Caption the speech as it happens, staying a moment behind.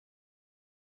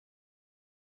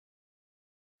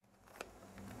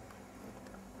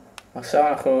עכשיו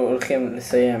אנחנו הולכים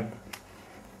לסיים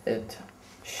את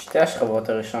שתי השכבות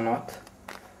הראשונות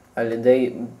על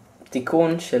ידי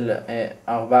תיקון של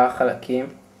 4 חלקים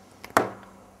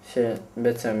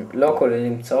שבעצם לא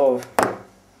כוללים צהוב,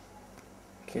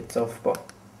 כי צהוב פה.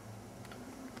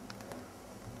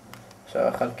 עכשיו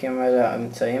החלקים האלה,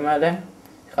 האמצעים האלה,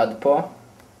 אחד פה,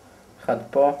 אחד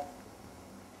פה,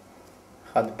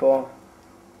 אחד פה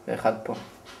ואחד פה.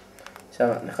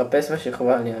 עכשיו נחפש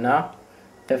בשכבה העליונה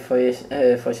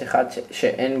איפה יש אחד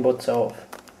שאין בו צהוב,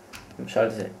 למשל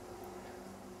זה.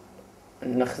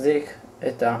 נחזיק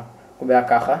את הקוביה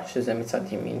ככה, שזה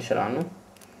מצד ימין שלנו,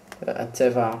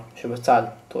 והצבע שבצד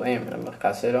תואם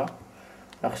למרכז שלו.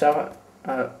 ועכשיו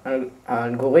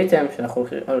האלגוריתם שאנחנו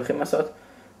הולכים לעשות,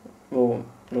 הוא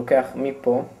לוקח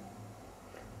מפה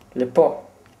לפה.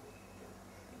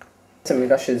 בעצם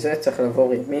בגלל שזה צריך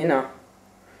לעבור ימינה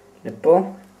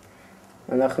לפה,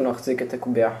 אנחנו נחזיק את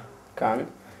הקוביה כאן.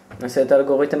 נעשה את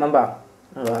האלגוריתם הבא,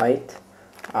 right,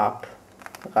 up,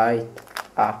 right,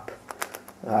 up,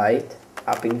 right,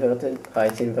 up inverted,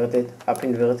 right inverted, up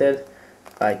inverted,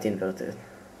 right inverted.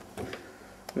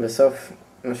 בסוף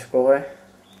מה שקורה,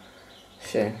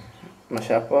 שמה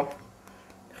שהיה פה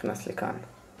נכנס לכאן.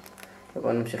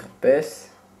 בואו נמשיך לחפש.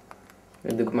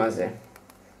 לדוגמה זה,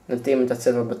 נתאים את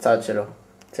הצבע בצד שלו,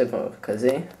 צבע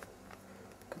מרכזי,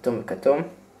 כתום וכתום.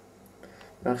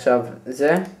 ועכשיו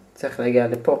זה צריך להגיע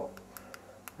לפה.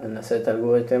 אז נעשה את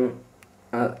האלגוריתם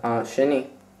השני.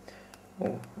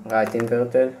 הוא right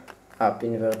inverted, up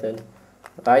inverted,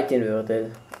 right inverted,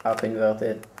 up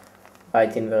inverted,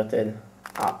 right inverted,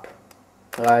 up,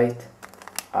 right,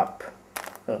 up,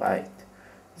 right.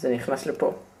 זה נכנס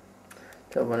לפה.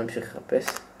 טוב, בואו נמשיך לחפש.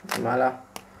 למעלה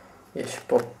יש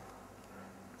פה.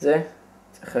 זה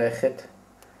צריך ללכת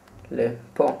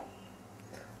לפה.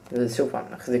 ושוב פעם,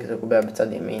 נחזיק את הקוביה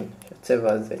בצד ימין,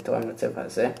 שהצבע הזה תואם לצבע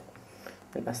הזה.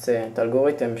 ונעשה את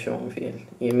האלגוריתם שמוביל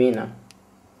ימינה.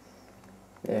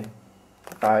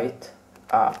 right,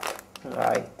 up,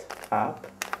 right, up,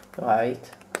 right,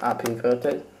 up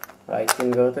inverted, right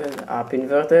inverted, up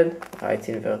inverted, right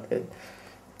inverted.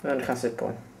 ונכנס לפה.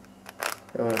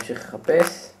 ונמשיך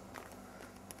לחפש.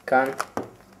 כאן.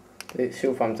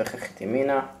 ושוב פעם צריך ללכת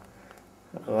ימינה.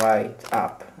 right,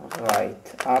 up,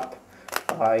 right, up.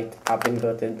 right, up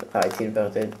inverted, right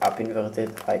inverted, up inverted,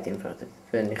 right inverted,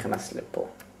 ונכנס לפה.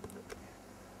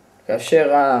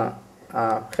 כאשר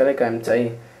החלק האמצעי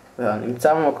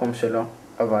נמצא במקום שלו,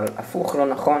 אבל הפוך לא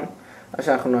נכון, מה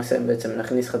שאנחנו נעשה בעצם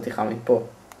נכניס חתיכה מפה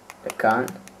לכאן,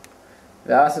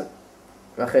 ואז,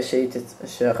 ואחרי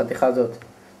שהחתיכה הזאת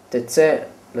תצא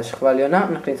לשכבה העליונה,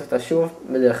 נכניס אותה שוב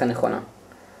בדרך הנכונה.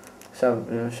 עכשיו,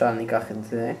 למשל, ניקח את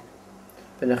זה,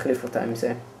 ונחליף אותה עם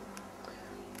זה.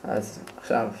 אז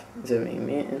עכשיו זה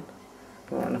מימין,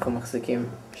 אנחנו מחזיקים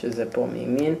שזה פה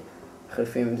מימין,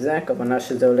 מחליפים עם זה, הכוונה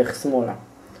שזה הולך שמאלה.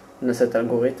 נעשה את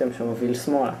האלגוריתם שמוביל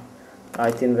שמאלה.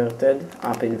 right inverted,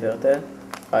 up inverted,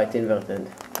 right inverted,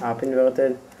 up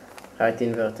inverted, right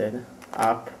inverted,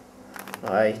 up,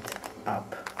 right,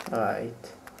 up, right.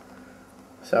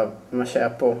 עכשיו, מה שהיה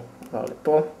פה עבר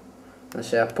לפה, מה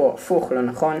שהיה פה הפוך, לא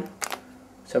נכון,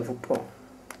 עכשיו הוא פה.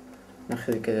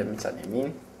 נחזיק את זה מצד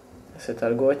ימין. נעשה את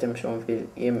האלגוריתם שמוביל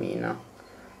ימינה.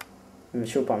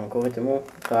 ושוב פעם, האלגוריתם הוא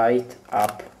right,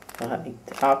 up,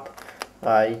 right, up,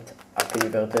 right, up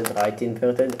inverted, right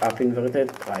inverted, up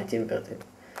inverted, right inverted.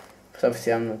 עכשיו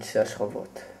סיימנו את שתי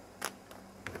השכבות.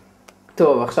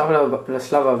 טוב, עכשיו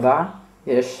לשלב הבא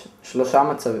יש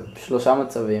שלושה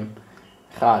מצבים.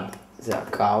 אחד, זה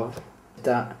הקו, את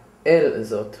ה-L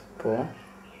הזאת פה,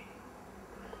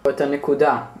 או את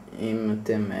הנקודה, אם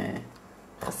אתם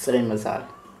חסרים מזל.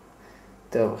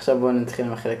 טוב, עכשיו בואו נתחיל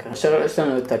עם החלק. כאשר יש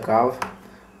לנו את הקו,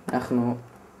 אנחנו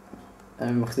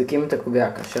מחזיקים את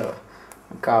הקוביה כאשר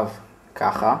הקו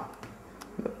ככה,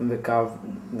 בקו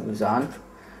מאוזן,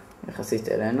 יחסית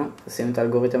אלינו, עושים את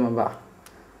האלגוריתם הבא.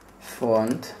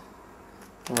 front,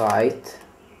 right,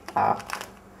 up,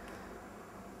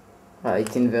 right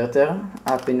inverter,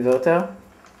 up inverter,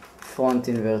 front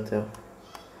inverter.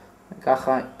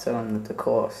 וככה יצא לנו את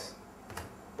הקרוס.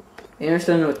 אם יש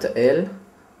לנו את ה-L,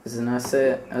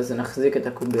 אז נחזיק את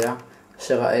הקוביה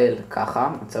אשר ה-L ככה,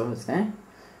 מצב הזה,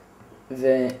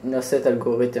 ונעשה את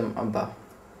האלגוריתם הבא.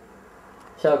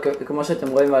 עכשיו, כמו שאתם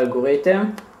רואים באלגוריתם,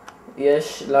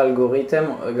 יש לאלגוריתם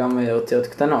גם אותיות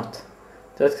קטנות.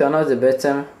 אותיות קטנות זה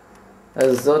בעצם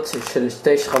הזאת של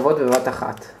שתי שכבות בבת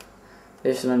אחת.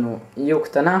 יש לנו U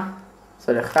קטנה,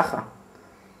 זה הולך ככה.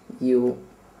 U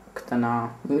קטנה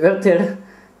אינברטר,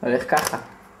 הולך ככה.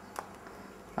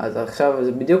 אז עכשיו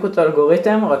זה בדיוק אותו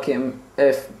אלגוריתם, רק עם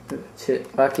F,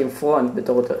 רק עם פרונט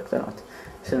בתור אותיות קטנות.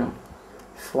 יש לנו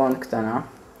פרונט קטנה,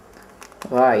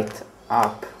 right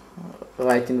up,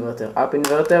 right inverter, up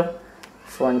inverter,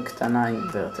 front קטנה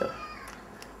inverter.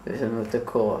 ויש לנו את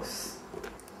הקרוס.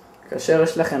 כאשר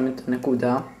יש לכם את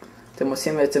הנקודה, אתם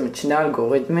עושים בעצם את שני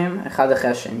האלגוריתמים אחד אחרי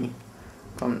השני.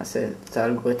 בואו נעשה את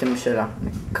האלגוריתם שלה.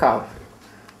 קו,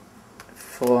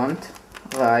 front,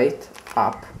 right,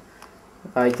 up,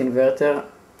 right inverter,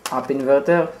 up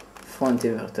inverter, front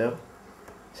inverter.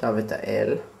 עכשיו את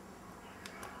ה-L,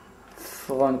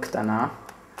 front קטנה,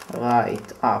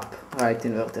 right, up, right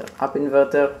inverter, up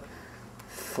inverter,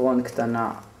 front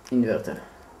קטנה, inverter.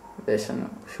 ויש לנו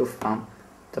שוב פעם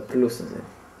את הפלוס הזה,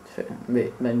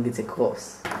 שבאנגלית זה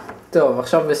קרוס. טוב,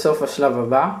 עכשיו בסוף השלב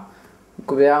הבא,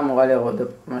 הקוביה אמורה לראות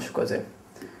משהו כזה.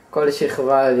 כל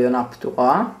שכבה עליונה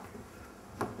פתורה,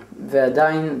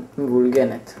 ועדיין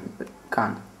מבולגנת,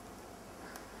 כאן.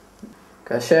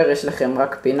 כאשר יש לכם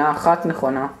רק פינה אחת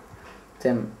נכונה,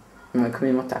 אתם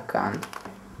ממקמים אותה כאן,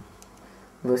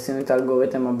 ועושים את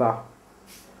האלגוריתם הבא.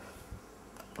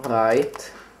 right,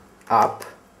 up,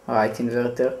 right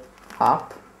inverter,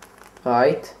 up,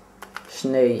 right,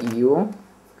 שני U,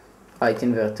 right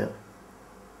inverter.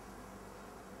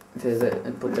 וזה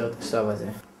פותר את השלב הזה.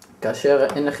 כאשר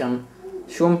אין לכם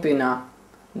שום פינה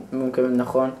ממוקמת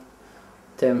נכון,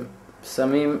 אתם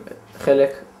שמים חלק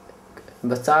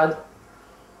בצד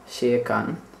שיהיה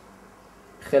כאן,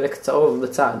 חלק צהוב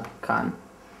בצד כאן,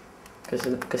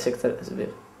 קשה קצת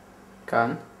להסביר,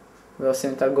 כאן,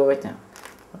 ועושים את האלגוריתם.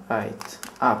 right,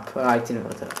 up, right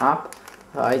inverter, up,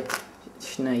 right,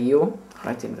 שני U,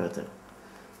 right inverter.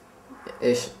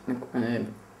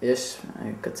 יש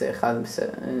קצה אחד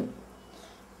בסדר,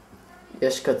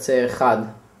 יש קצה אחד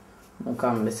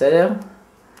מוקם בסדר,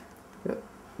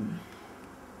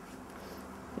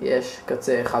 יש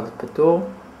קצה אחד פתור,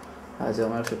 אז זה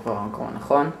אומר שכבר המקום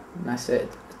הנכון. נעשה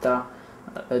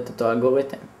את אותו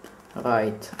אלגוריתם.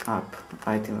 right, up,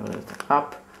 right inverter,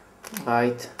 up,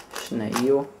 right, שני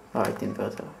U, right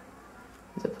inverter.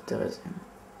 זה פותר את זה.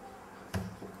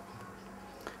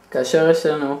 כאשר יש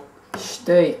לנו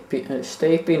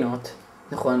שתי פינות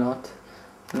נכונות,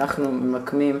 אנחנו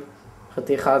ממקמים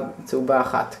חתיכה צהובה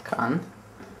אחת כאן,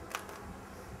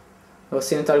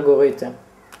 ועושים את האלגוריתם.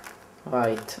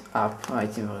 right, up,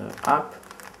 right inverter, up,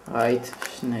 right,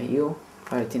 שני U,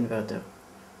 right inverter.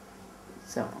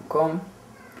 זה המקום.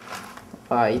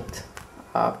 right,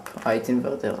 up, right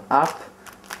inverter, up,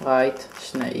 right,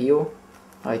 שני U,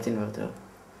 right inverter.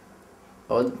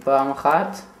 עוד פעם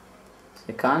אחת,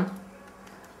 זה כאן.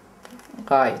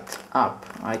 right,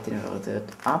 up, right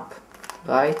inverted, up,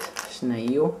 right,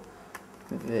 שני U,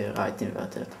 ו-right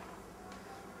inverted.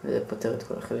 וזה פותר את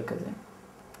כל החלק הזה.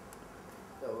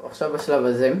 טוב, עכשיו בשלב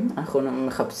הזה אנחנו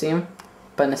מחפשים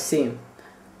פנסים.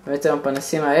 בעצם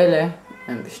הפנסים האלה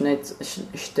הם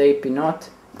שתי פינות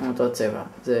עם אותו צבע.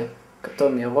 זה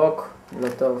כתום ירוק, לא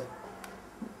טוב,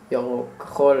 ירוק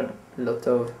כחול, לא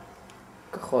טוב,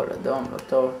 כחול אדום, לא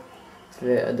טוב,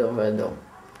 ואדום ואדום.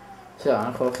 עכשיו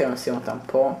אנחנו הולכים לשים אותם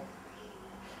פה,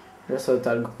 ולעשות את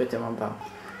האלגוריתם הבא.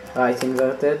 right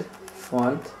inverted,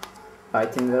 front,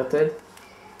 right inverted,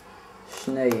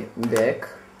 שני back,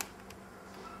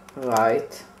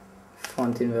 right,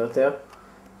 front inverter,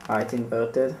 right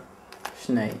inverted,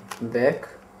 שני back,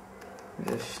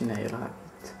 ושני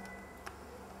right.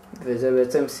 וזה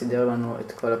בעצם סידר לנו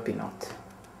את כל הפינות.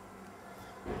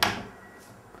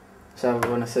 עכשיו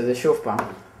בואו נעשה את זה שוב פעם.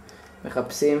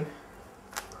 מחפשים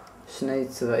שני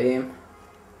צבעים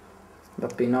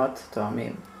בפינות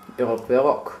תואמים, ירוק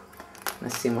וירוק.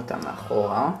 נשים אותם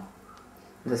מאחורה.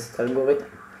 זה את האלגוריתם.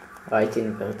 right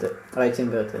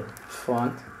inverted,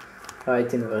 front,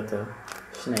 right inverter,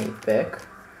 שני back,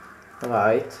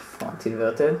 right, front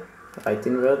inverted, right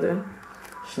inverted,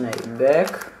 שני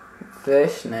back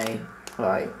ושני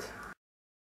right.